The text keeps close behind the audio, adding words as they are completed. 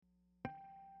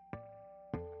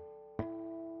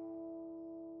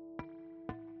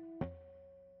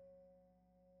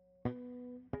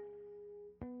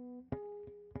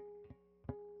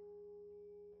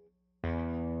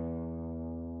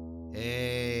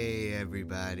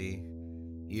everybody.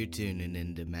 You're tuning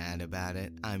in to Mad About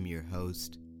It. I'm your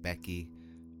host, Becky.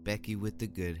 Becky with the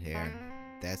good hair.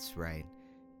 That's right.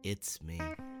 It's me.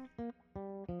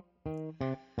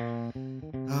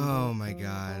 Oh my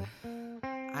god.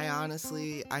 I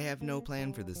have no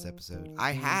plan for this episode.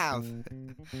 I have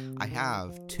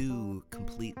two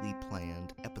completely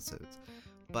planned episodes.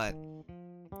 But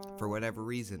for whatever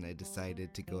reason, I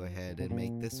decided to go ahead and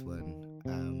make this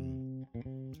one.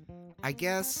 I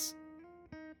guess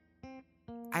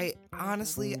I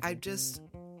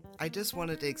just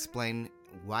wanted to explain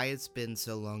why it's been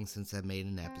so long since I made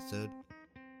an episode.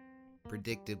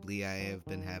 Predictably, I have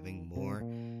been having more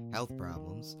health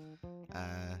problems.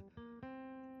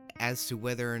 As to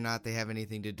whether or not they have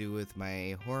anything to do with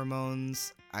my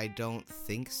hormones, I don't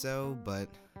think so, but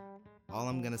all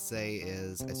I'm gonna say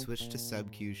is I switched to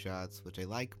sub-Q shots, which I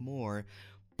like more,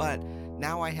 but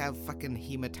now I have fucking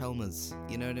hematomas,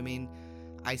 you know what I mean?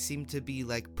 I seem to be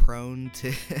like prone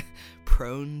to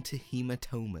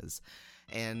hematomas.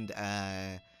 And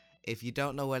if you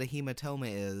don't know what a hematoma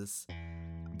is,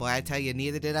 boy, I tell you,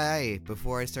 neither did I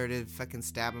before I started fucking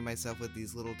stabbing myself with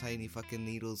these little tiny fucking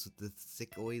needles with the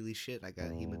thick oily shit. I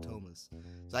got hematomas.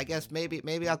 So I guess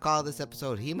maybe I'll call this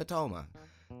episode Hematoma.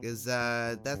 Because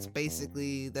that's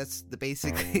basically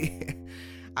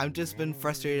I've just been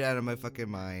frustrated out of my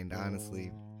fucking mind,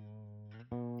 honestly.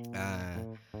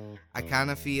 I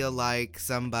kind of feel like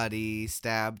somebody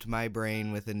stabbed my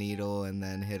brain with a needle and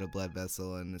then hit a blood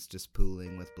vessel and it's just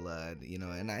pooling with blood, you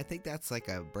know, and I think that's like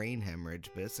a brain hemorrhage,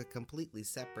 but it's a completely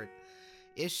separate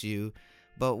issue.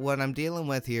 But what I'm dealing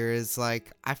with here is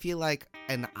like, I feel like,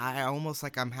 and I almost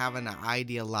like I'm having an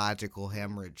ideological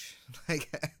hemorrhage.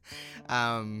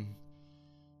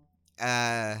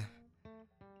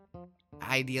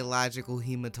 Ideological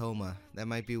hematoma. That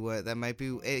might be.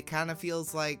 It kind of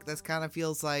feels like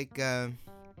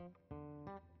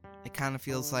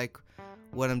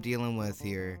what I'm dealing with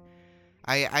here.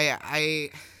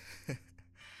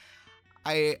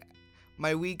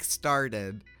 My week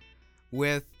started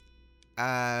with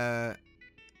a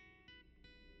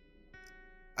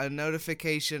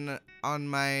notification on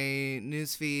my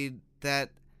newsfeed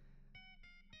that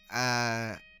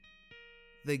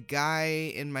the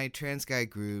guy in my trans guy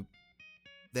group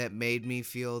that made me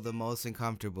feel the most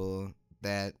uncomfortable,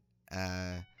 that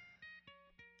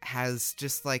has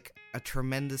just like a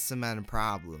tremendous amount of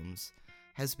problems,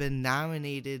 has been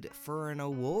nominated for an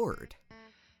award.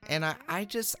 And I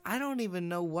don't even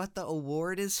know what the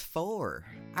award is for.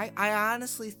 I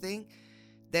honestly think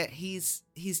that he's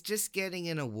just getting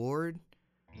an award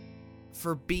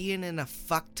for being in a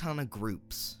fuck ton of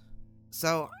groups.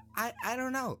 So I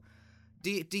don't know.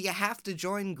 Do you have to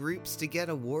join groups to get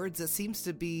awards? It seems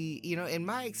to be, you know, in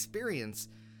my experience,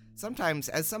 sometimes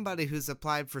as somebody who's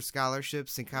applied for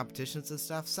scholarships and competitions and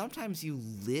stuff, sometimes you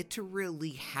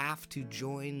literally have to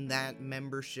join that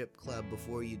membership club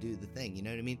before you do the thing, you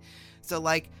know what I mean? So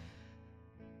like,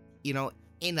 you know,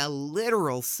 in a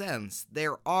literal sense,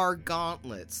 there are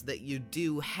gauntlets that you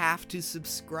do have to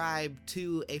subscribe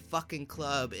to a fucking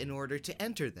club in order to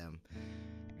enter them.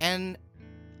 And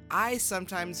I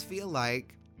sometimes feel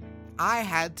like I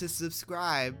had to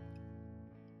subscribe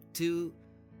to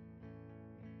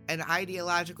an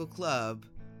ideological club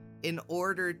in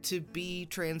order to be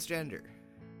transgender.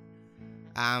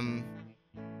 And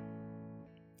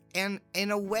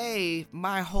in a way,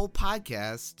 my whole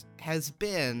podcast has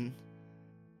been,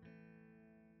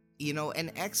 you know,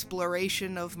 an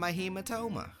exploration of my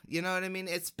hematoma. You know what I mean?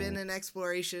 It's been an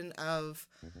exploration of,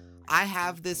 I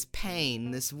have this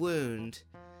pain, this wound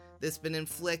that's been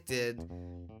inflicted,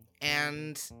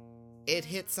 and it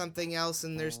hit something else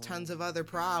and there's tons of other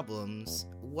problems.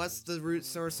 What's the root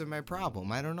source of my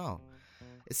problem? I don't know.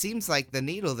 It seems like the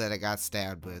needle that I got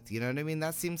stabbed with, you know what I mean?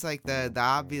 That seems like the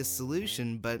obvious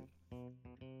solution, but,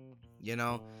 you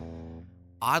know,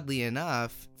 oddly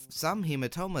enough, some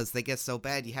hematomas, they get so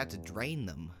bad you have to drain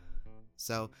them.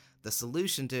 So the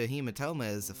solution to a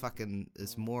hematoma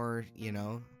is more, you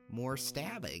know, more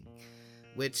stabbing.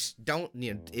 Which,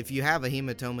 if you have a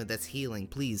hematoma that's healing,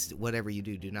 please, whatever you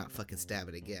do not fucking stab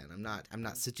it again. I'm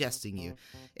not suggesting you.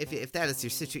 If that is your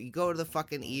situation, you go to the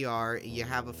fucking ER, you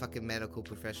have a fucking medical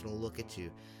professional look at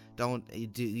you. You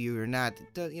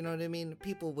know what I mean?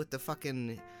 People with the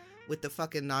fucking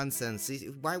nonsense.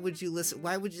 Why would you listen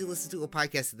to a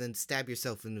podcast and then stab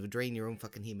yourself and drain your own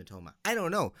fucking hematoma? I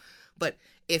don't know. But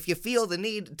if you feel the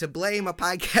need to blame a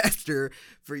podcaster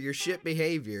for your shit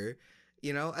behavior,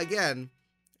 you know, again,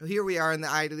 here we are in the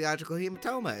ideological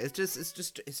hematoma.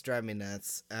 It's driving me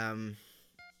nuts.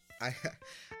 I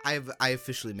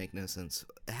officially make no sense.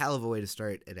 A hell of a way to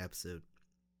start an episode.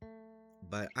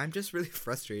 but I'm just really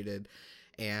frustrated.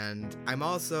 And I'm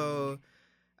also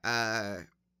kind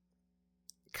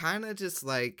of just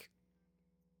like,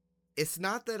 it's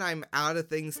not that I'm out of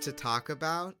things to talk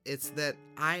about. It's that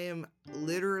I am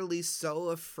literally so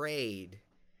afraid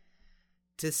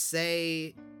to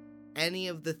say any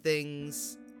of the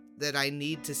things that I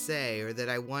need to say or that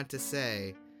I want to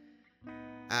say.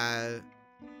 That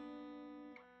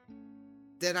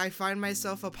I find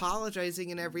myself apologizing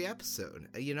in every episode.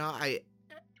 You know,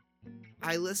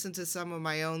 I listen to some of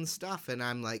my own stuff and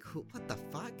I'm like, what the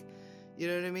fuck? You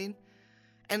know what I mean?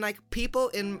 And like people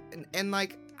and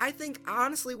like, I think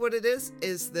honestly what it is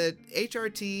that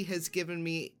HRT has given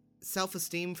me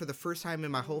self-esteem for the first time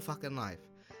in my whole fucking life.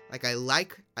 Like I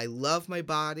love my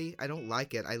body. I don't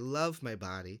like it. I love my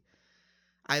body.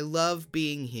 I love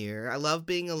being here. I love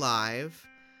being alive.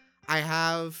 I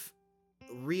have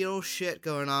real shit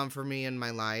going on for me in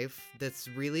my life that's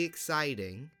really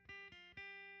exciting.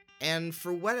 And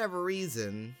for whatever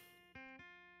reason,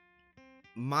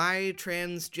 my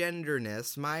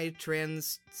transgenderness, my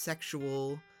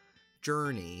transsexual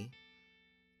journey,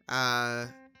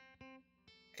 and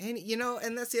you know,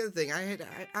 and that's the other thing,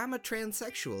 I'm a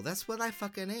transsexual. That's what I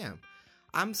fucking am.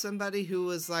 I'm somebody who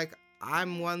was like,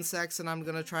 I'm one sex and I'm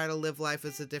gonna try to live life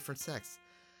as a different sex.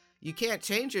 You can't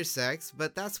change your sex,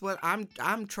 but that's what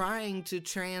I'm trying to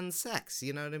trans-sex,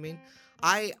 you know what I mean?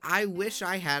 I wish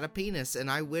I had a penis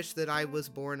and I wish that I was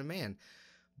born a man.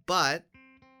 But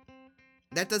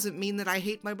that doesn't mean that I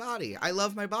hate my body. I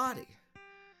love my body.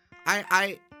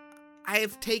 I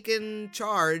have taken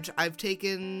charge. I've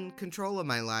taken control of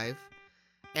my life,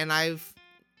 and I've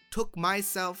took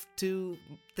myself to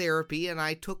therapy, and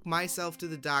I took myself to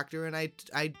the doctor, and I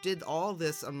did all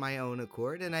this on my own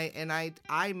accord, and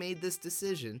I made this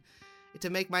decision to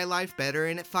make my life better,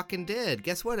 and it fucking did.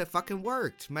 Guess what? It fucking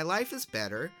worked. My life is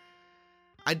better.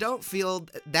 I don't feel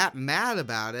that mad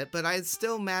about it, but I'm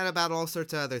still mad about all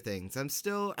sorts of other things. I'm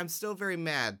still very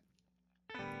mad.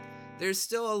 There's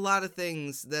still a lot of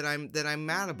things that I'm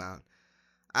mad about.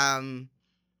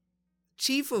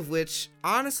 Chief of which,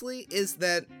 honestly, is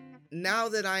that now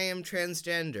that I am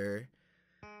transgender,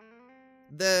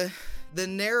 the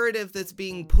narrative that's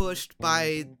being pushed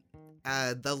by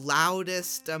the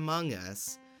loudest among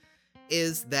us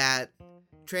is that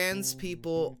trans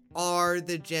people are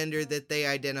the gender that they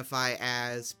identify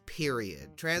as,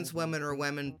 period. Trans women are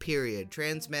women, period.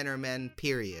 Trans men are men,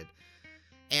 period.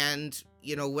 And,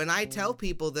 you know, when I tell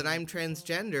people that I'm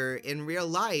transgender in real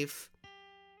life,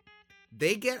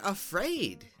 they get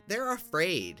afraid. They're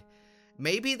afraid.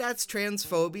 Maybe that's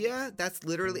transphobia. That's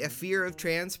literally a fear of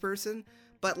trans person.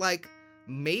 But, like,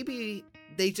 maybe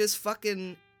they just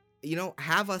fucking, you know,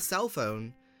 have a cell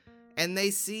phone and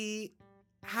they see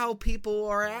how people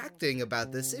are acting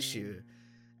about this issue.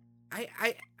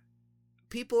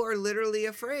 People are literally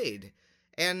afraid.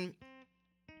 And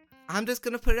I'm just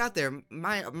gonna put it out there.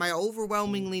 My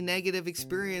overwhelmingly negative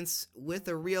experience with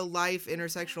a real life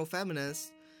intersectional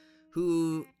feminist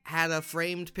who had a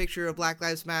framed picture of Black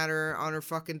Lives Matter on her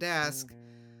fucking desk,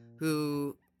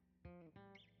 who,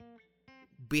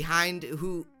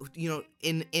 you know,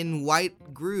 in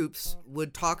white groups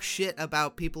would talk shit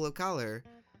about people of color.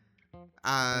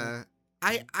 I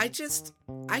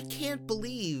can't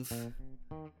believe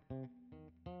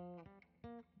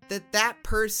that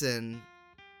person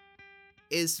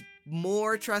is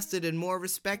more trusted and more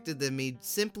respected than me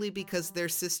simply because they're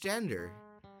cisgender.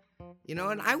 You know,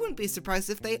 and I wouldn't be surprised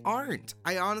if they aren't.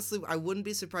 I wouldn't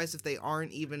be surprised if they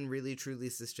aren't even really truly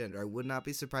cisgender. I would not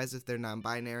be surprised if they're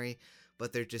non-binary,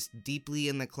 but they're just deeply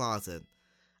in the closet.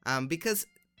 Because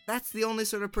that's the only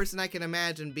sort of person I can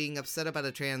imagine being upset about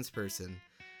a trans person.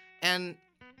 And,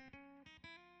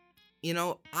 you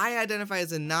know, I identify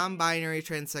as a non-binary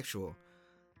transsexual.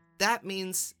 That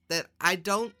means that I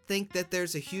don't think that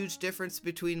there's a huge difference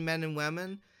between men and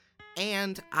women,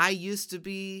 and I used to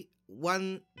be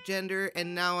one gender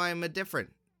and now I'm a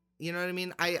different. You know what I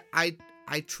mean? I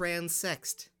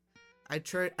transsexed. I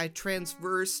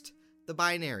transversed the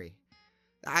binary.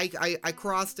 I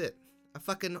crossed it.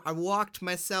 I walked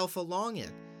myself along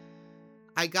it.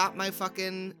 I got my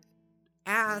fucking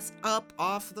ass up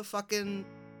off the fucking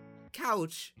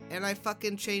couch and I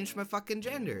fucking changed my fucking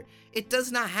gender. It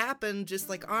does not happen just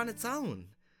like on its own.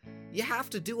 You have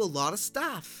to do a lot of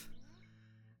stuff.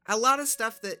 A lot of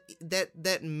stuff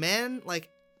that men,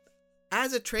 like,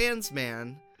 as a trans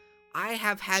man, I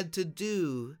have had to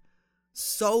do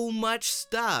so much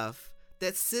stuff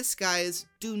that cis guys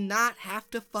do not have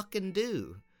to fucking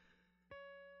do.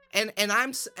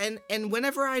 And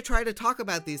whenever I try to talk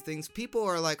about these things, people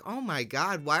are like, "Oh my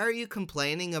God, why are you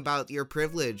complaining about your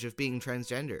privilege of being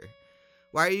transgender?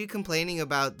 Why are you complaining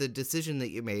about the decision that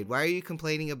you made? Why are you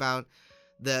complaining about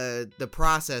the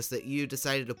process that you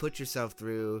decided to put yourself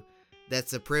through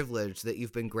that's a privilege that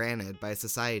you've been granted by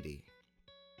society?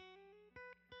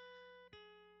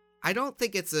 I don't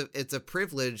think it's a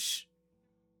privilege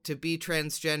to be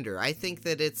transgender. I think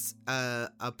that it's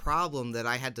a problem that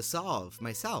I had to solve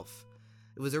myself.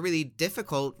 It was a really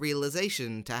difficult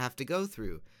realization to have to go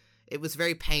through. It was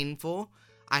very painful.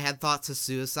 I had thoughts of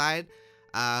suicide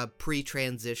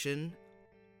pre-transition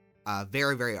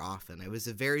very, very often. I was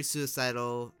a very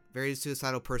suicidal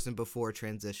person before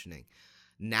transitioning.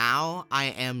 Now I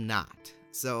am not.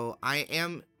 So I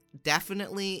am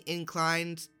definitely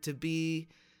inclined to be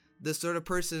the sort of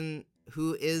person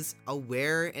who is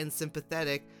aware and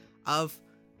sympathetic of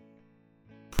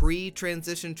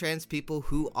pre-transition trans people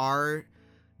who are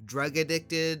drug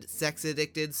addicted, sex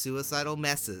addicted, suicidal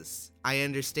messes. I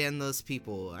understand those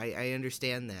people. I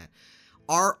understand that.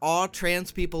 Are all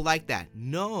trans people like that?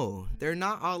 No, they're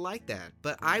not all like that.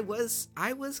 But I was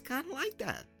kind of like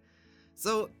that.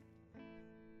 So,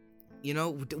 you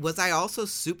know, was I also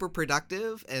super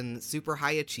productive and super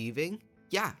high achieving?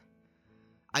 Yeah.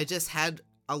 I just had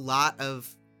a lot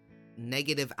of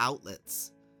negative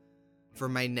outlets for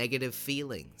my negative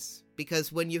feelings.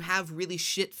 Because when you have really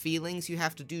shit feelings, you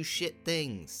have to do shit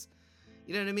things.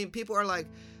 You know what I mean? People are like,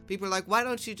 why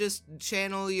don't you just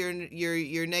channel your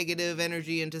negative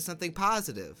energy into something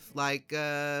positive, like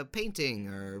painting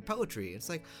or poetry? It's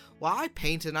like, well, I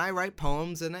paint and I write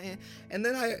poems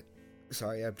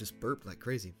sorry, I've just burped like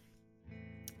crazy.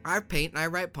 I paint and I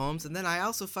write poems, and then I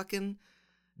also fucking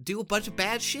do a bunch of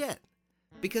bad shit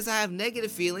because I have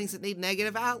negative feelings that need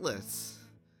negative outlets.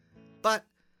 But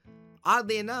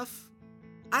oddly enough,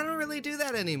 I don't really do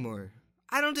that anymore.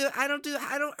 I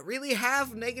don't really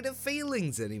have negative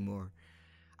feelings anymore.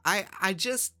 I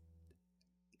just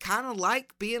kind of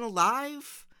like being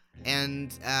alive,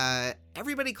 and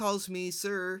everybody calls me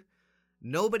sir.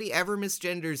 Nobody ever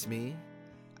misgenders me.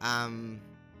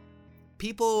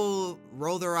 People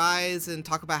roll their eyes and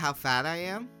talk about how fat I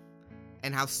am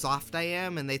and how soft I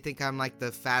am, and they think I'm like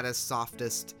the fattest,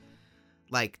 softest,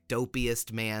 like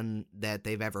dopiest man that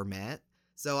they've ever met.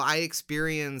 So I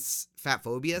experience fat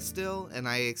phobia still, and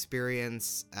I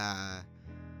experience,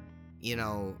 you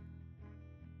know,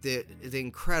 the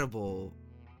incredible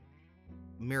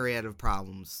myriad of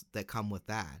problems that come with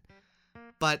that.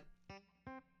 But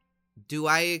do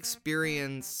I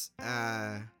experience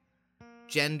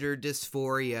gender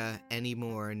dysphoria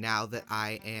anymore now that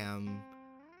I am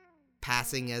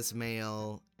passing as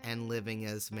male and living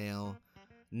as male?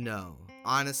 No.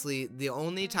 Honestly, the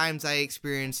only times I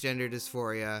experience gender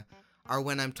dysphoria are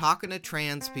when I'm talking to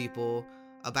trans people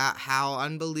about how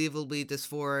unbelievably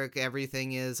dysphoric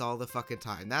everything is all the fucking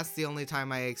time. That's the only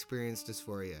time I experience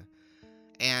dysphoria.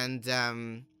 And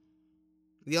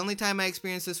the only time I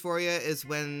experience dysphoria is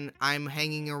when I'm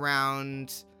hanging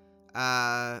around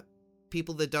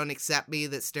people that don't accept me,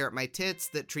 that stare at my tits,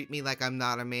 that treat me like I'm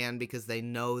not a man because they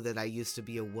know that I used to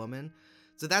be a woman.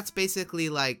 So that's basically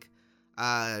like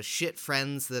shit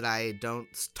friends that I don't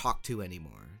talk to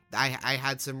anymore. I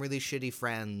had some really shitty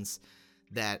friends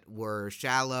that were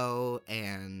shallow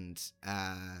and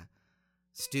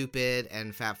stupid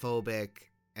and fatphobic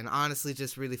and honestly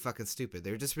just really fucking stupid.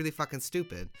 They're just really fucking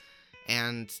stupid.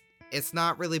 And it's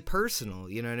not really personal,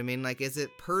 you know what I mean? Like, is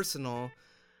it personal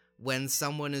when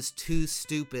someone is too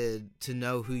stupid to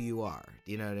know who you are?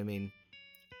 You know what I mean?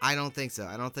 I don't think so.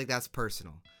 I don't think that's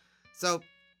personal. So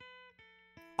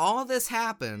all this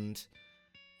happened,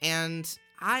 and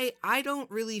I don't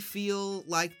really feel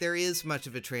like there is much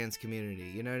of a trans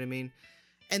community, you know what I mean?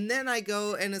 And then I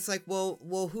go, and it's like, well,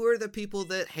 who are the people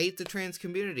that hate the trans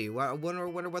community? I wonder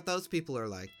what those people are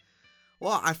like.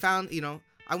 Well, I found, you know,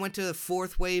 I went to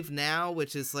Fourth Wave Now,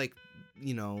 which is like,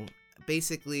 you know,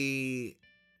 basically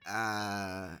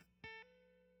a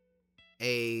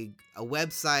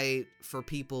website for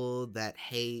people that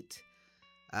hate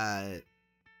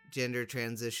gender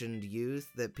transitioned youth,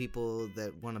 that people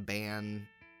that want to ban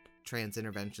trans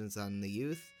interventions on the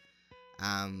youth.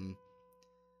 And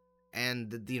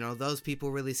you know, those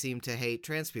people really seem to hate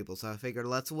trans people, so I figured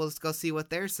let's go see what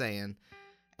they're saying.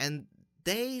 And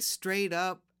they straight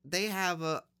up, they have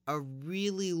a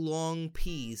really long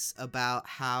piece about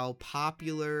how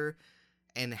popular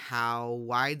and how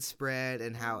widespread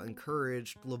and how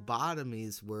encouraged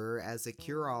lobotomies were as a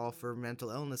cure-all for mental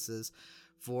illnesses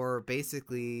for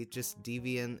basically just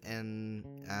deviant and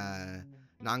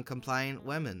non-compliant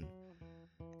women.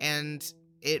 And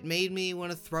it made me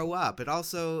want to throw up.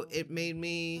 It made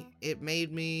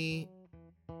me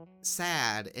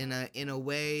sad in a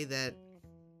way that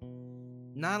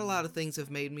Not a lot of things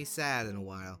have made me sad in a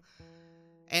while.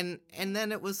 And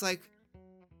then it was like,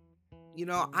 you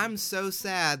know, I'm so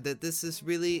sad that this is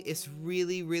really, it's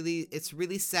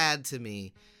really sad to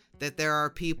me that there are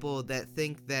people that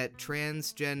think that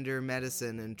transgender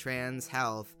medicine and trans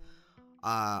health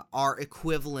are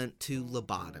equivalent to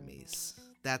lobotomies.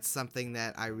 That's something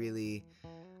that I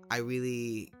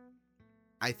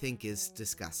think is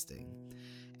disgusting.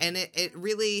 And it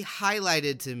really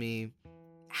highlighted to me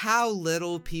how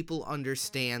little people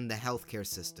understand the healthcare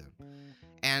system.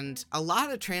 And a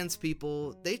lot of trans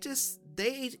people, they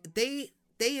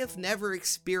have never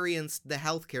experienced the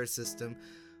healthcare system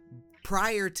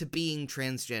prior to being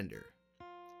transgender.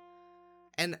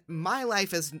 And my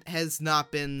life has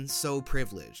not been so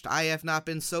privileged. I have not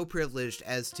been so privileged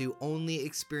as to only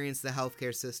experience the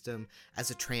healthcare system as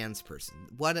a trans person.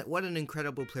 What an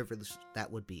incredible privilege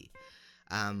that would be.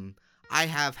 I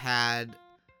have had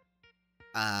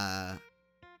an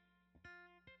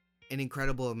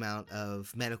incredible amount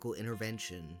of medical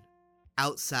intervention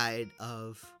outside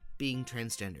of being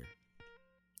transgender.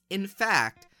 In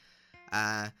fact,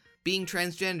 being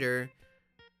transgender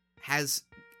has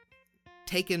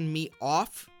taken me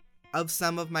off of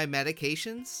some of my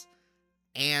medications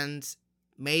and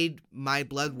made my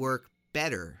blood work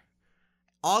better.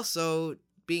 Also,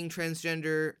 being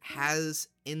transgender has,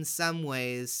 in some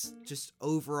ways, just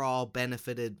overall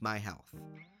benefited my health.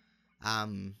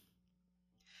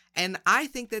 And I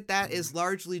think that is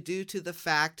largely due to the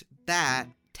fact that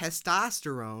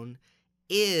testosterone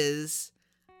is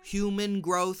human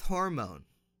growth hormone.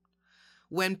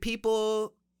 When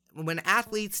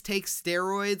athletes take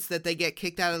steroids that they get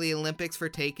kicked out of the Olympics for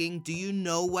taking, do you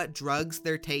know what drugs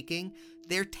they're taking?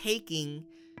 They're taking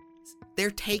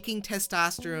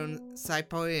testosterone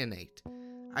cypionate.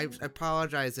 I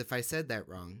apologize if I said that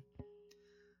wrong.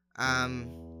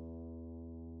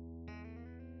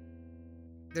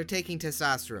 They're taking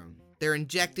testosterone. They're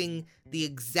injecting the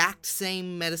exact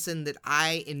same medicine that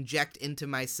I inject into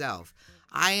myself.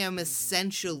 I am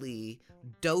essentially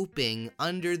doping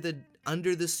under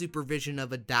the supervision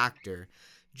of a doctor,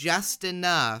 just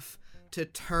enough to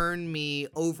turn me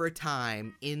over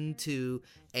time into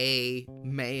a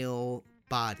male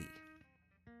body.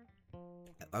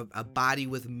 A body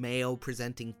with male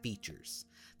presenting features.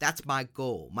 That's my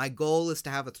goal. My goal is to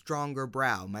have a stronger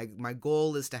brow. My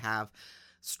goal is to have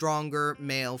stronger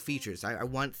male features. I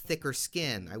want thicker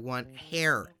skin. I want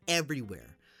hair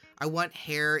everywhere. I want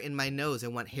hair in my nose. I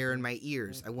want hair in my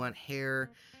ears. I want hair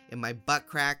in my butt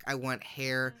crack. I want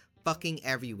hair fucking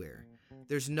everywhere.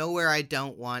 There's nowhere I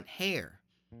don't want hair.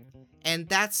 And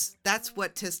that's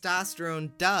what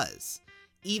testosterone does.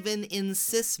 Even in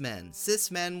cis men.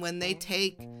 Cis men, when they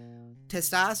take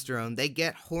testosterone, they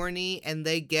get horny and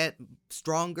they get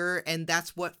stronger, and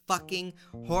that's what fucking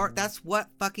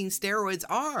steroids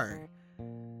are.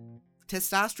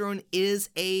 Testosterone is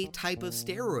a type of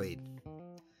steroid.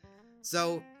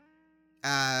 So,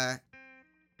 I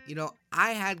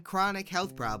had chronic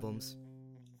health problems,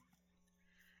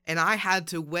 and I had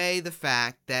to weigh the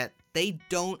fact that they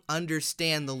don't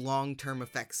understand the long-term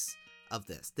effects of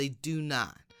this. They do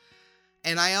not.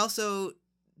 And I also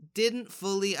didn't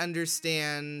fully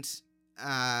understand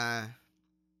that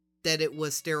it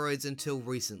was steroids until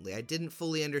recently. I didn't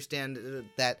fully understand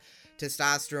that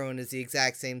testosterone is the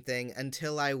exact same thing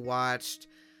until I watched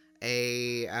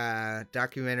a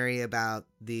documentary about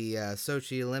the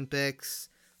Sochi Olympics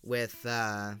with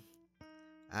the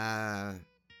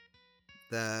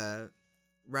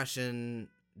Russian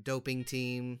doping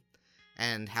team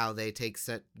and how they take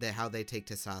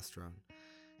testosterone.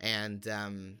 And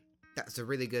that's a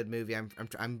really good movie.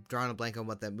 I'm drawing a blank on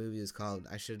what that movie is called.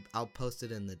 I'll post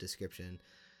it in the description.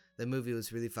 The movie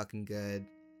was really fucking good.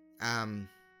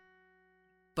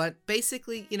 But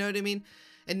basically, you know what I mean?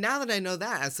 And now that I know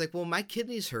that, it's like, well, my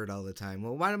kidneys hurt all the time.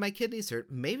 Well, why do my kidneys hurt?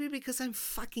 Maybe because I'm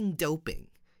fucking doping.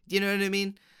 You know what I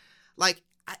mean? Like,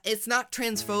 it's not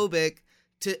transphobic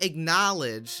to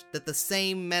acknowledge that the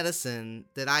same medicine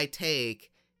that I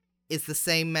take is the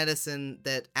same medicine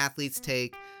that athletes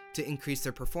take to increase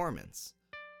their performance.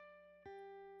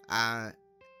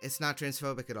 It's not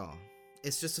transphobic at all.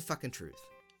 It's just a fucking truth.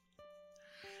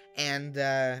 And,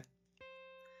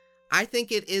 I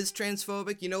think it is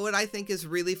transphobic. You know what I think is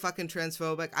really fucking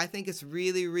transphobic? I think it's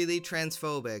really, really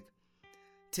transphobic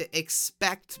to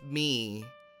expect me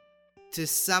to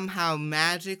somehow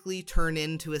magically turn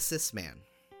into a cis man.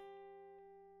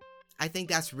 I think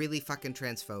that's really fucking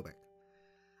transphobic.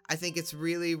 I think it's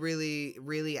really, really,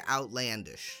 really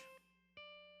outlandish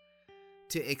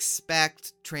to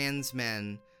expect trans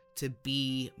men to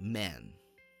be men.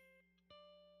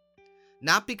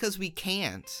 Not because we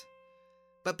can't,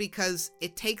 but because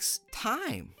it takes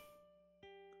time.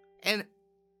 And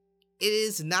it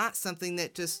is not something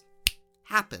that just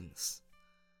happens.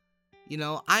 You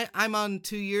know, I'm on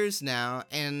 2 years now,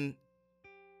 and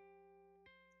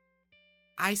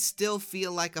I still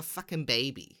feel like a fucking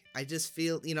baby. I just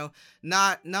feel, you know,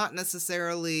 not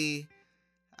necessarily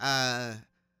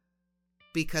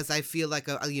because I feel like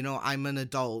I'm an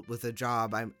adult with a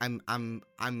job. I'm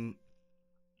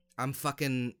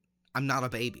not a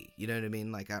baby. You know what I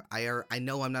mean? Like I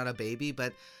know I'm not a baby,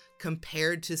 but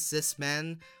compared to cis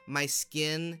men, my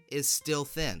skin is still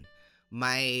thin.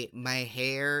 My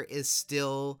hair is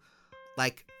still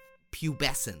like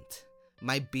pubescent.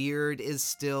 My beard is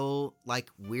still like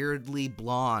weirdly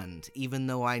blonde, even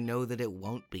though I know that it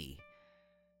won't be.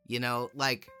 You know,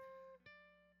 like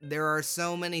there are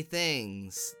so many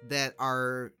things that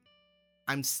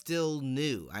I'm still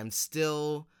new. I'm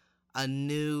still a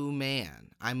new man.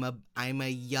 I'm a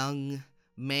young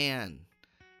man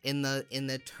in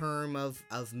the term of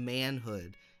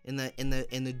manhood, in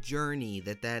the journey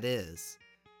that is.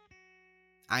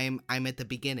 I'm at the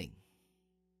beginning.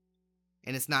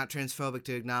 And it's not transphobic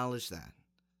to acknowledge that.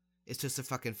 It's just a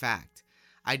fucking fact.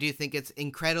 I do think it's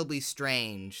incredibly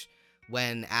strange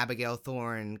when Abigail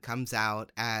Thorne comes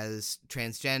out as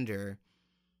transgender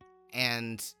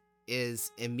and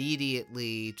is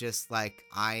immediately just like,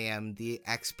 I am the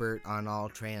expert on all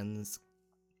trans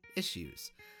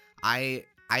issues. I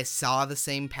saw the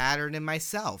same pattern in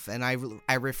myself, and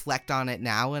I reflect on it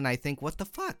now, and I think, what the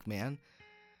fuck, man?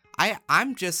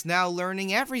 I'm just now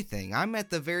learning everything. I'm at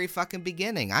the very fucking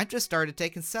beginning. I just started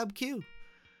taking sub-Q.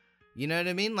 You know what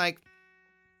I mean? Like,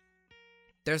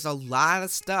 there's a lot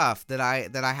of stuff that I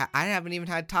haven't even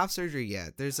had top surgery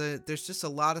yet. There's just a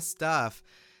lot of stuff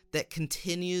that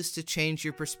continues to change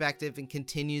your perspective and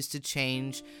continues to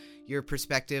change your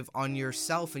perspective on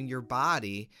yourself and your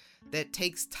body that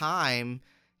takes time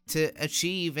to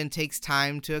achieve and takes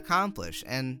time to accomplish.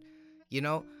 And, you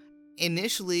know,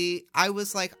 initially, I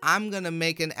was like, I'm going to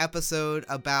make an episode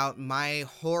about my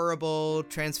horrible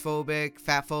transphobic,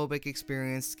 fatphobic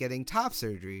experience getting top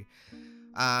surgery.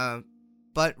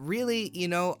 But really, you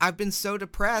know, I've been so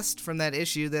depressed from that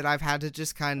issue that I've had to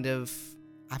just kind of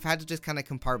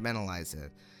compartmentalize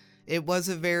it. It was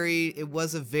a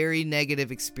very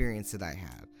negative experience that I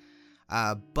had.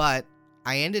 But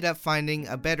I ended up finding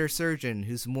a better surgeon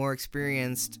who's more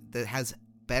experienced, that has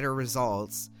better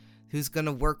results, who's going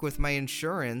to work with my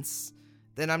insurance,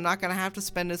 then I'm not going to have to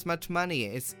spend as much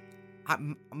money.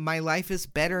 My life is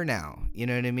better now. You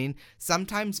know what I mean?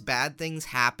 Sometimes bad things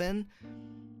happen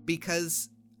because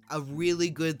a really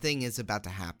good thing is about to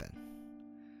happen.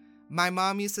 My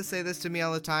mom used to say this to me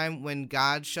all the time: when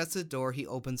God shuts a door, he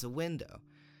opens a window.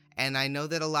 And I know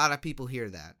that a lot of people hear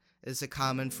that. It's a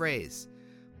common phrase.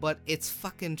 But it's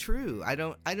fucking true. I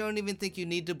don't even think you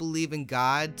need to believe in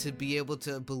God to be able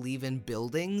to believe in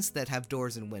buildings that have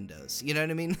doors and windows. You know what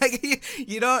I mean? Like,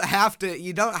 you don't have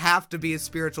to be a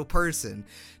spiritual person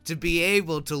to be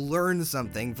able to learn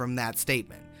something from that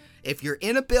statement. If you're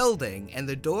in a building and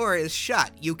the door is shut,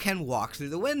 you can walk through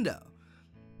the window.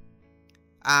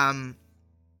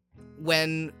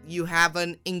 When you have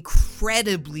an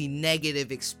incredibly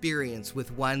negative experience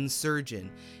with one surgeon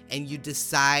and you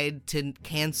decide to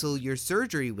cancel your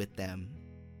surgery with them,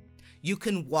 you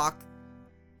can walk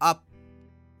up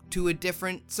to a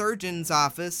different surgeon's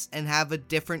office and have a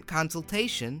different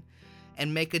consultation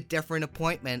and make a different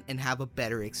appointment and have a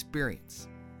better experience.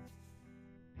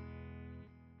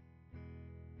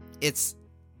 It's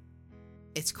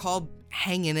called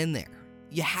hanging in there.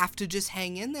 You have to just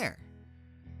hang in there.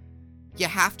 You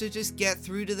have to just get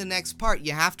through to the next part.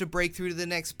 You have to break through to the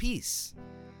next piece.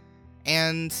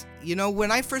 And, you know,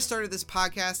 when I first started this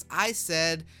podcast, I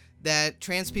said that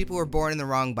trans people were born in the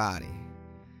wrong body.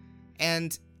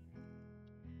 And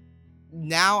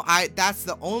now that's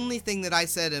the only thing that I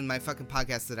said in my fucking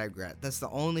podcast that I regret. That's the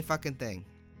only fucking thing.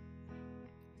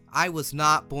 I was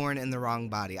not born in the wrong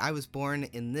body. I was born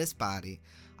in this body.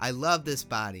 I love this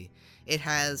body. It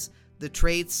has the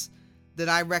traits that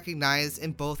I recognize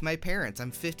in both my parents.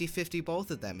 I'm 50-50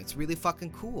 both of them. It's really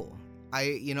fucking cool.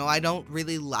 I don't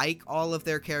really like all of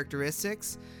their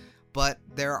characteristics, but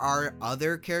there are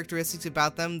other characteristics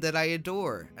about them that I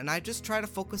adore, and I just try to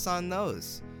focus on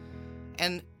those.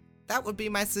 And that would be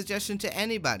my suggestion to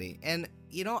anybody. And,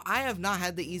 you know, I have not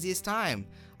had the easiest time.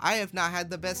 I have not had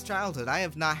the best childhood. I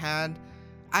have not had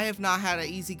an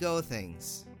easy go of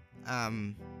things.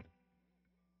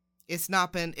 It's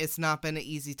not been an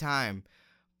easy time.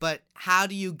 But how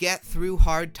do you get through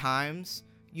hard times?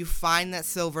 You find that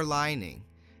silver lining.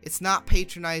 It's not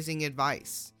patronizing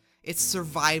advice. It's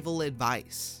survival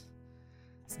advice.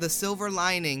 The silver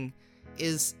lining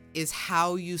is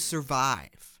how you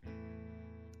survive.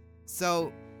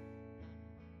 So,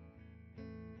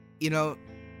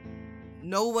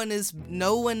 no one is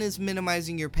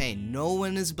minimizing your pain. No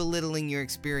one is belittling your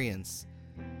experience.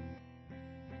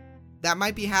 That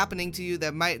might be happening to you.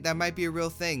 That might be a real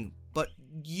thing. But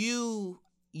you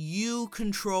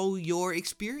control your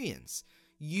experience.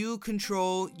 You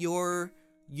control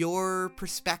your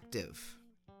perspective.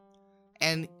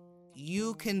 And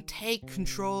you can take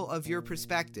control of your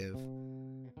perspective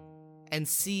and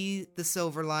see the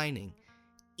silver lining.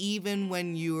 Even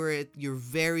when you are at your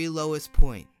very lowest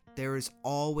point, there is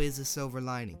always a silver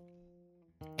lining.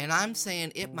 And I'm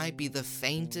saying it might be the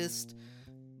faintest,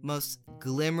 most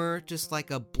glimmer, just like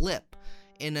a blip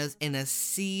in a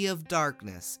sea of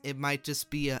darkness. It might just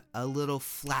be a little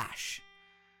flash.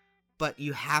 But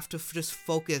you have to just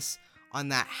focus on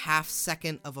that half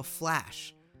second of a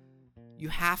flash. You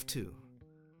have to.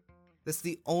 That's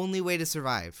the only way to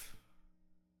survive.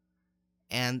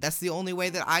 And that's the only way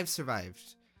that I've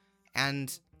survived.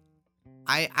 And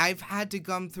I've had to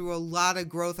come through a lot of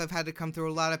growth. I've had to come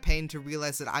through a lot of pain to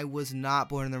realize that I was not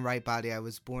born in the right body. I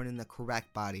was born in the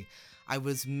correct body. I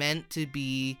was meant to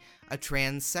be a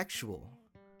transsexual.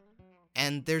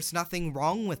 And there's nothing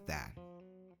wrong with that.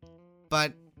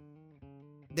 But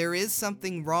there is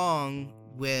something wrong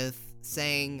with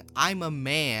saying, I'm a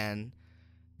man.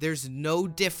 There's no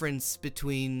difference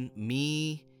between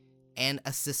me and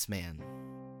a cis man.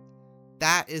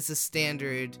 That is a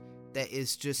standard that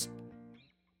is just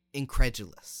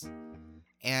incredulous.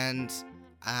 And,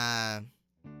 a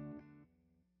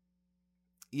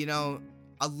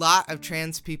lot of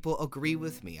trans people agree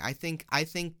with me. I think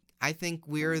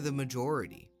we're the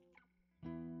majority.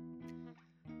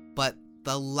 But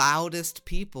the loudest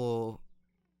people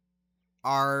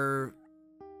are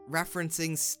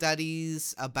referencing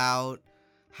studies about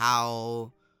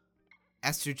how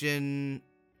estrogen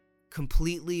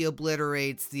completely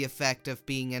obliterates the effect of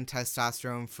being in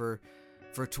testosterone for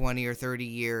 20 or 30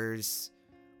 years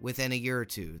within a year or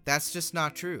two. That's just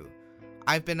not true.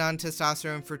 I've been on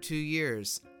testosterone for 2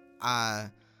 years.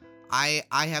 I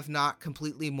have not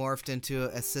completely morphed into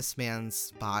a cis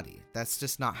man's body. That's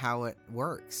just not how it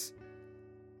works.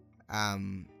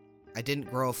 I didn't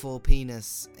grow a full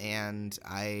penis, and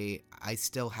I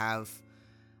still have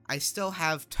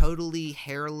totally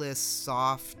hairless,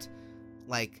 soft,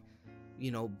 like,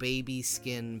 baby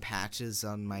skin patches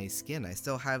on my skin. I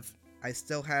still have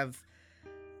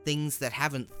things that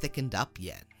haven't thickened up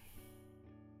yet.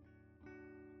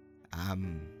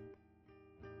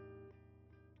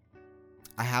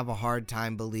 I have a hard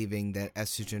time believing that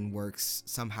estrogen works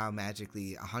somehow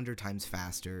magically 100 times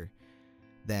faster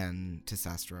than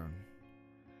testosterone.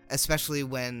 Especially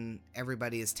when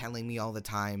everybody is telling me all the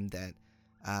time that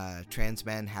trans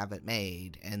men have it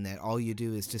made, and that all you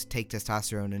do is just take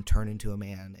testosterone and turn into a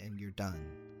man and you're done.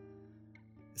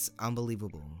 It's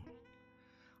unbelievable.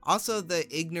 Also, the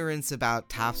ignorance about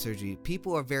top surgery.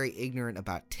 People are very ignorant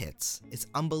about tits. It's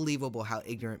unbelievable how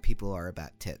ignorant people are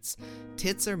about tits.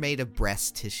 Tits are made of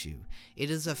breast tissue. It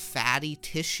is a fatty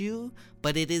tissue,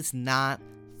 but it is not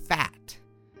fat.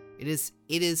 It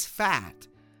is fat,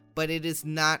 but it is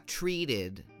not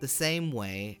treated the same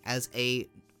way as a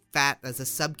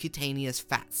subcutaneous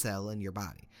fat cell in your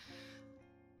body.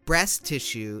 Breast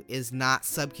tissue is not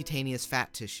subcutaneous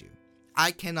fat tissue.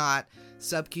 I cannot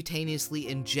subcutaneously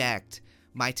inject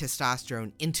my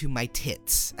testosterone into my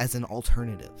tits as an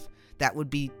alternative. That would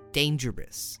be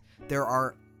dangerous. There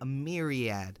are a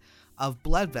myriad of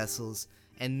blood vessels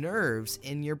and nerves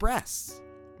in your breasts.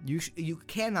 You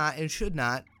cannot and should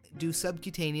not do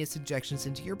subcutaneous injections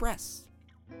into your breasts.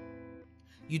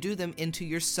 You do them into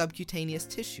your subcutaneous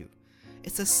tissue.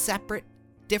 It's a separate,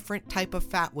 different type of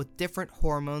fat with different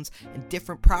hormones and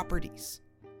different properties.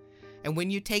 And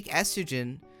when you take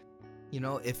estrogen,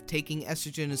 if taking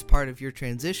estrogen is part of your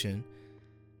transition,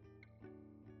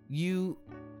 you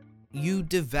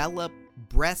develop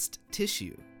breast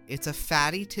tissue. It's a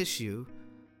fatty tissue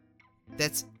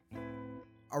that's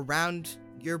around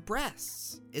your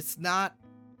breasts. It's not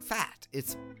fat,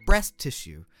 it's breast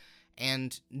tissue.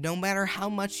 And no matter how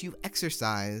much you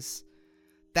exercise,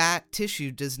 that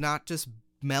tissue does not just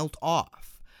melt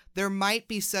off. There might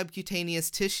be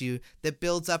subcutaneous tissue that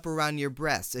builds up around your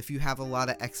breasts if you have a lot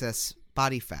of excess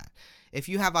body fat. If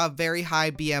you have a very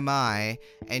high BMI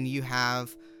and you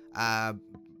have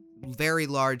very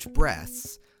large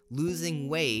breasts, losing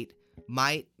weight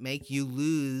might make you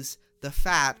lose the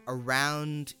fat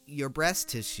around your breast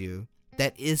tissue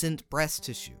that isn't breast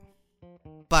tissue.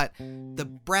 But the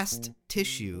breast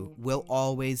tissue will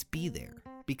always be there.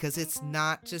 because it's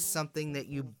not just something that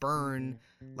you burn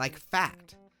like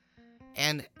fat.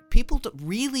 And people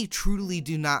really, truly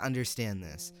do not understand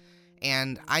this.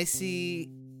 And I've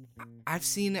seen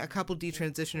a couple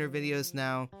detransitioner videos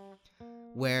now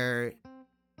where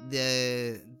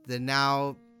they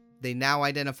now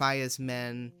identify as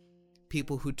men,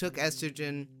 people who took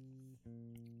estrogen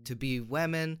to be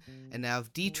women and now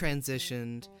have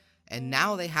detransitioned, and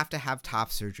now they have to have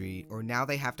top surgery, or now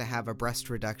they have to have a breast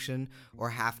reduction, or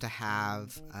have to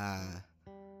have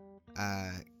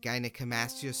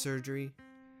gynecomastia surgery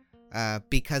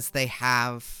because they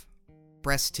have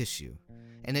breast tissue.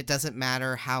 And it doesn't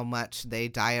matter how much they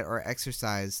diet or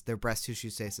exercise, their breast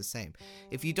tissue stays the same.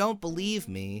 If you don't believe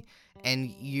me, and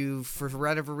you, for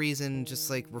whatever reason, just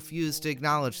like refuse to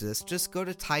acknowledge this, just go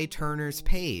to Ty Turner's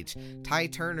page. Ty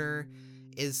Turner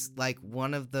is like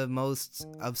one of the most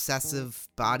obsessive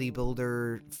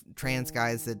bodybuilder trans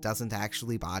guys that doesn't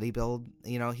actually bodybuild.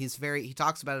 You know, he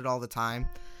talks about it all the time.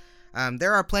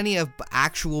 There are plenty of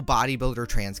actual bodybuilder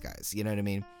trans guys, you know what I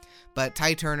mean? But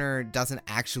Ty Turner doesn't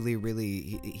actually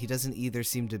really, he doesn't either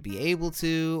seem to be able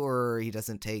to, or he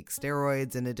doesn't take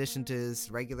steroids in addition to his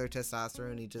regular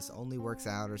testosterone. He just only works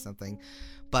out or something.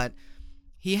 But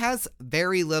he has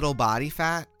very little body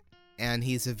fat, and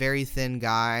he's a very thin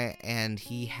guy, and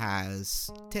he has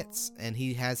tits, and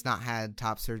he has not had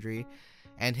top surgery.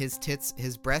 And his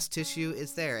breast tissue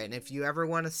is there. And if you ever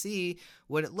want to see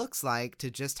what it looks like to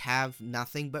just have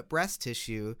nothing but breast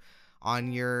tissue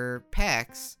on your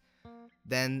pecs,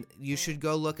 then you should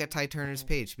go look at Ty Turner's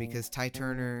page, because Ty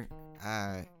Turner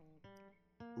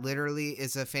literally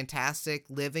is a fantastic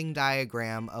living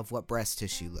diagram of what breast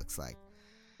tissue looks like.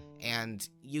 And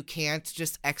you can't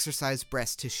just exercise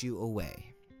breast tissue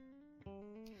away.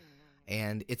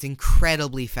 And it's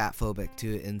incredibly fatphobic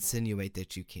to insinuate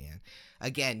that you can.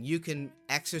 Again, you can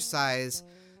exercise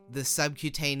the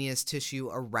subcutaneous tissue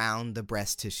around the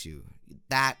breast tissue.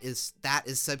 That is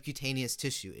subcutaneous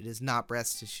tissue. It is not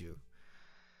breast tissue.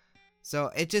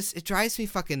 So it drives me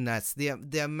fucking nuts,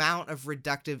 the amount of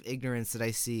reductive ignorance that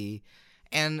I see.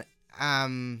 And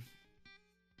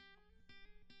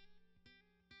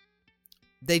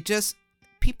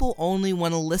people only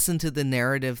want to listen to the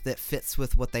narrative that fits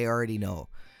with what they already know.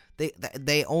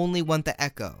 They only want the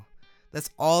echo.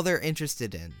 That's all they're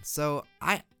interested in. So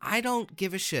I don't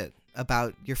give a shit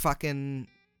about your fucking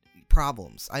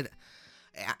problems.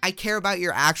 I care about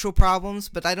your actual problems,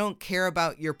 but I don't care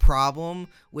about your problem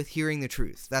with hearing the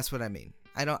truth. That's what I mean.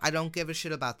 I don't give a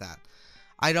shit about that.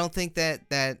 I don't think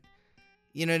that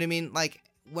you know what I mean? Like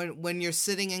when you're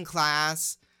sitting in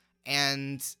class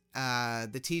and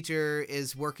the teacher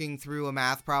is working through a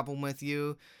math problem with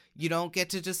you, you don't get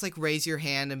to just like raise your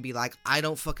hand and be like, I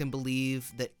don't fucking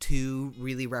believe that 2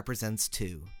 really represents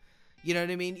 2. You know what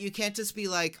I mean? You can't just be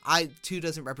like, 2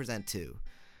 doesn't represent 2.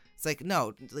 It's like,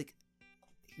 no, like,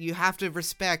 you have to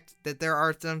respect that there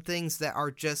are some things that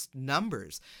are just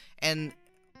numbers. And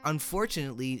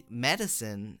unfortunately,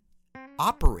 medicine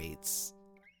operates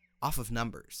off of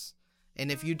numbers.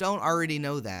 And if you don't already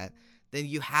know that, then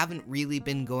you haven't really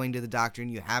been going to the doctor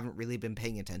and you haven't really been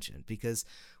paying attention. Because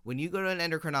when you go to an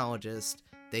endocrinologist,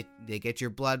 they get your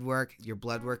blood work. Your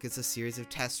blood work is a series of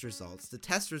test results. The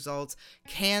test results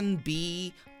can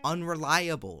be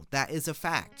unreliable. That is a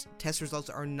fact. Test results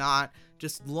are not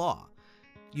just law.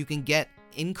 You can get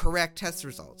incorrect test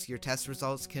results. Your test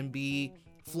results can be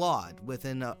flawed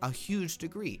within a huge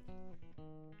degree.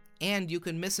 And you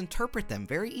can misinterpret them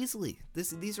very easily.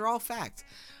 These are all facts.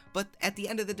 But at the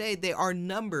end of the day, they are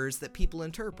numbers that people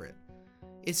interpret.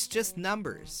 It's just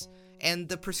numbers. And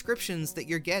the prescriptions that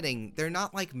you're getting, they're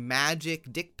not like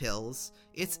magic dick pills.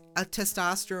 It's a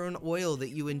testosterone oil that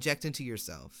you inject into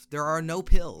yourself. There are no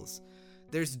pills.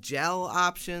 There's gel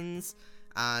options.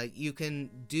 You can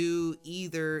do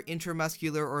either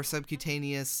intramuscular or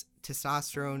subcutaneous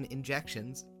testosterone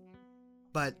injections.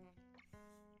 But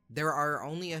there are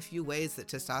only a few ways that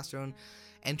testosterone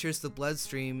enters the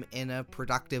bloodstream in a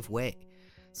productive way.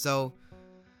 So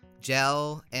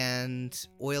gel and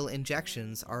oil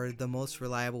injections are the most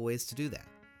reliable ways to do that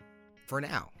for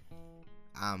now.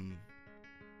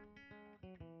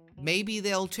 Maybe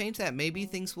they'll change that. Maybe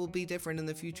things will be different in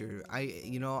the future.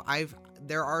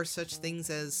 There are such things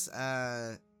as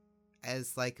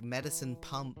like medicine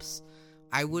pumps.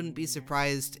 I wouldn't be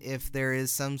surprised if there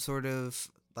is some sort of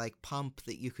like pump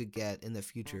that you could get in the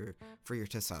future for your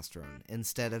testosterone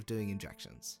instead of doing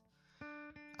injections.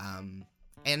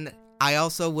 And I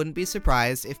also wouldn't be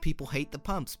surprised if people hate the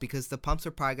pumps, because the pumps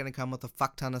are probably going to come with a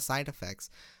fuck ton of side effects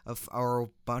or a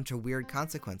bunch of weird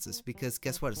consequences, because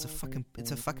guess what? It's a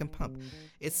fucking pump.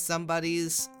 It's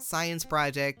somebody's science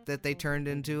project that they turned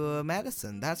into a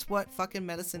medicine. That's what fucking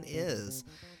medicine is.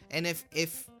 And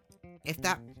if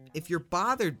you're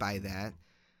bothered by that,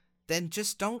 then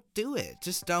just don't do it.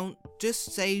 Just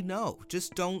say no.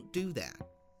 Just don't do that.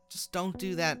 Just don't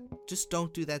do that. Just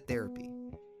don't do that therapy.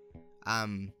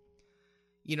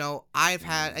 You know, I've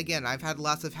had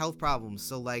lots of health problems.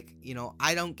 So, like, you know,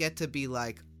 I don't get to be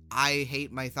like, I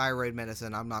hate my thyroid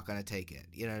medicine, I'm not going to take it.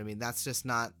 You know what I mean? That's just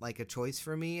not, like, a choice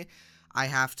for me. I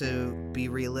have to be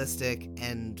realistic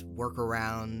and work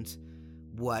around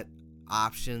what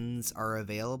options are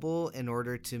available in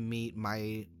order to meet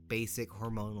my basic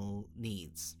hormonal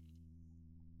needs.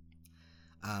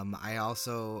 I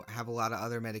also have a lot of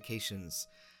other medications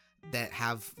that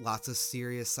have lots of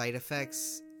serious side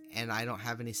effects, and I don't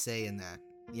have any say in that.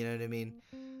 You know what I mean?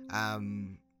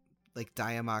 Like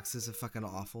Diamox is a fucking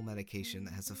awful medication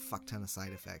that has a fuck ton of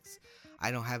side effects.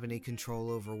 I don't have any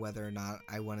control over whether or not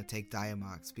I want to take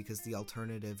Diamox, because the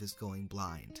alternative is going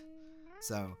blind.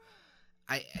 So,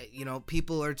 you know,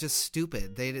 people are just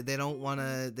stupid. They just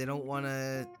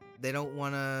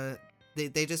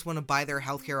want to buy their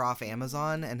healthcare off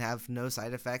Amazon and have no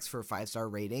side effects for a 5-star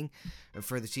rating or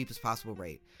for the cheapest possible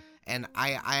rate. And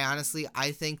I honestly,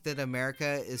 I think that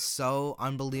America is so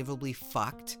unbelievably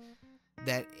fucked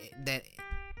that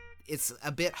it's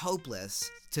a bit hopeless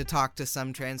to talk to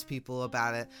some trans people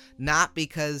about it. Not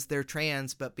because they're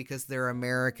trans, but because they're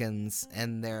Americans,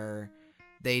 and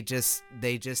they just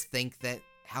think that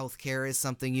healthcare is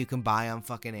something you can buy on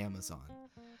fucking Amazon.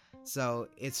 So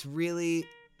it's really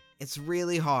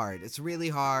hard. It's really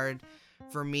hard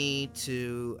for me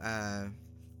to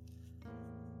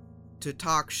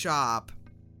talk shop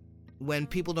when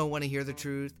people don't want to hear the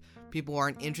truth. People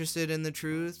aren't interested in the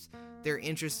truth. They're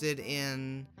interested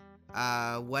in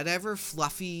whatever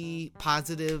fluffy,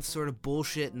 positive sort of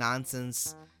bullshit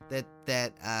nonsense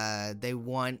that they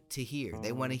want to hear.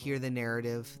 They want to hear the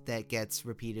narrative that gets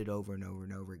repeated over and over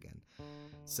and over again.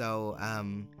 So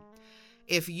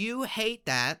if you hate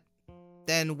that,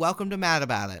 then welcome to Mad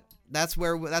About It. That's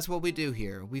what we do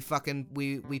here. We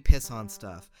piss on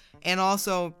stuff. And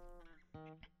also,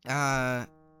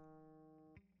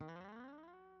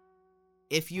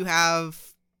 if you have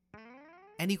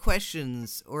any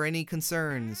questions or any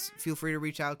concerns, feel free to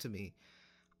reach out to me.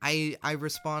 I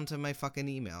respond to my fucking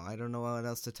email. I don't know what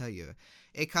else to tell you.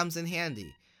 It comes in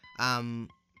handy.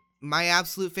 My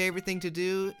absolute favorite thing to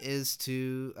do is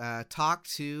to talk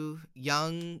to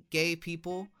young gay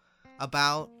people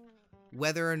about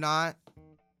whether or not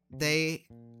they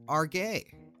are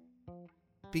gay.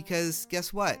 Because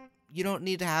guess what? You don't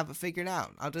need to have it figured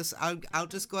out. I'll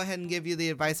just go ahead and give you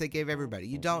the advice I gave everybody.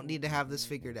 You don't need to have this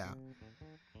figured out.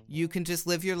 You can just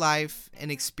live your life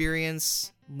and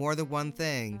experience more than one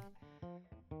thing,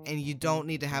 and you don't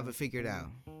need to have it figured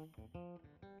out.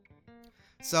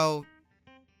 So,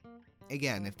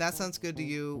 again, if that sounds good to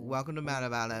you, welcome to Mad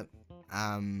About It.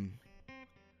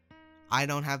 I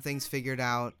don't have things figured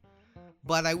out,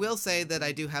 but I will say that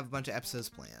I do have a bunch of episodes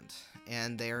planned,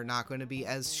 and they are not going to be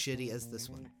as shitty as this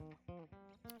one.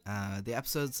 The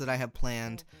episodes that I have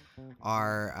planned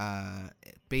are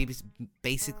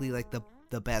basically like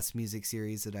the best music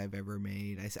series that I've ever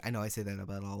made. I know I say that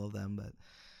about all of them, but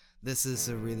this is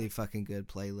a really fucking good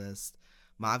playlist.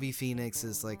 Mavi Phoenix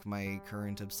is like my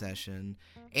current obsession,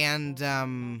 and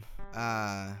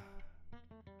I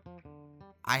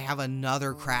have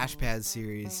another Crash Pad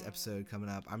series episode coming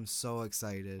up. I'm so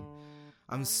excited.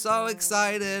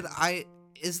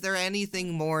 Is there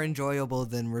anything more enjoyable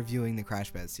than reviewing the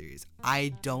Crash Pad series?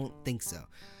 I don't think so.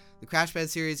 The Crash Pad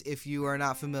series, if you are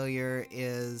not familiar,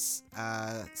 is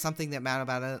something that Mad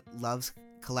About It loves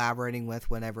collaborating with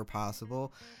whenever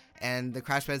possible. And the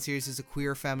Crash Pad series is a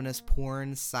queer feminist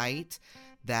porn site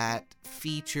that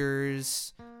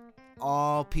features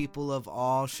all people of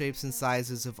all shapes and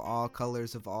sizes, of all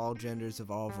colors, of all genders,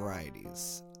 of all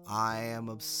varieties. I am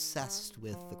obsessed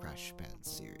with the Crash Pad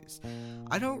series.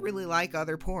 I don't really like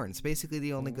other porn. It's basically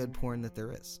the only good porn that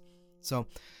there is. So,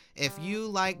 if you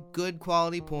like good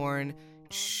quality porn,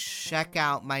 check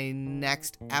out my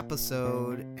next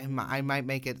episode, and I might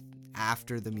make it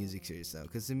after the music series, though,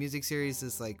 because the music series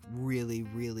is like really,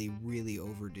 really, really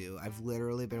overdue. I've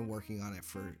literally been working on it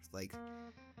for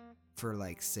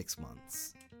like 6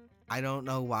 months. I don't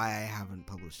know why I haven't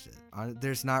published it.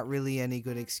 There's not really any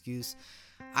good excuse.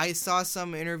 I saw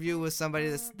some interview with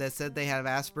somebody that said they have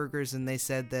Asperger's, and they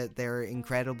said that they're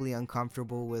incredibly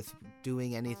uncomfortable with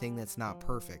doing anything that's not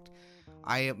perfect.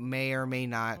 I may or may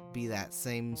not be that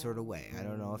same sort of way. I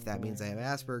don't know if that means I have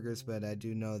Asperger's, but I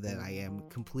do know that I am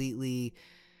completely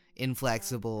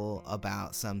inflexible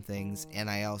about some things, and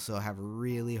I also have a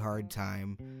really hard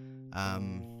time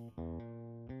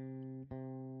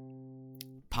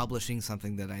publishing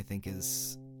something that I think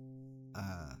is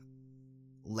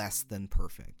less than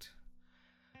perfect,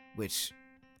 which,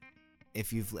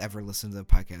 if you've ever listened to the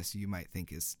podcast, you might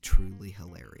think is truly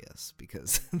hilarious,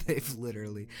 because they've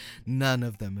literally, none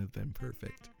of them have been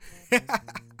perfect.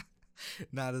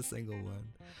 Not a single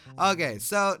one. Okay,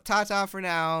 so ta-ta for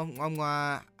now.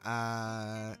 Mwah.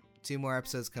 2 more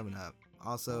episodes coming up.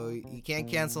 Also, you can't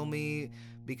cancel me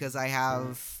because I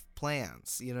have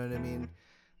plans. You know what I mean?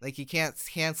 Like, you can't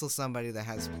cancel somebody that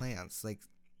has plans. Like,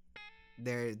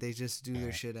 they just do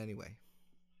their shit anyway.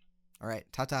 All right,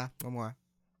 ta-ta. Mwah.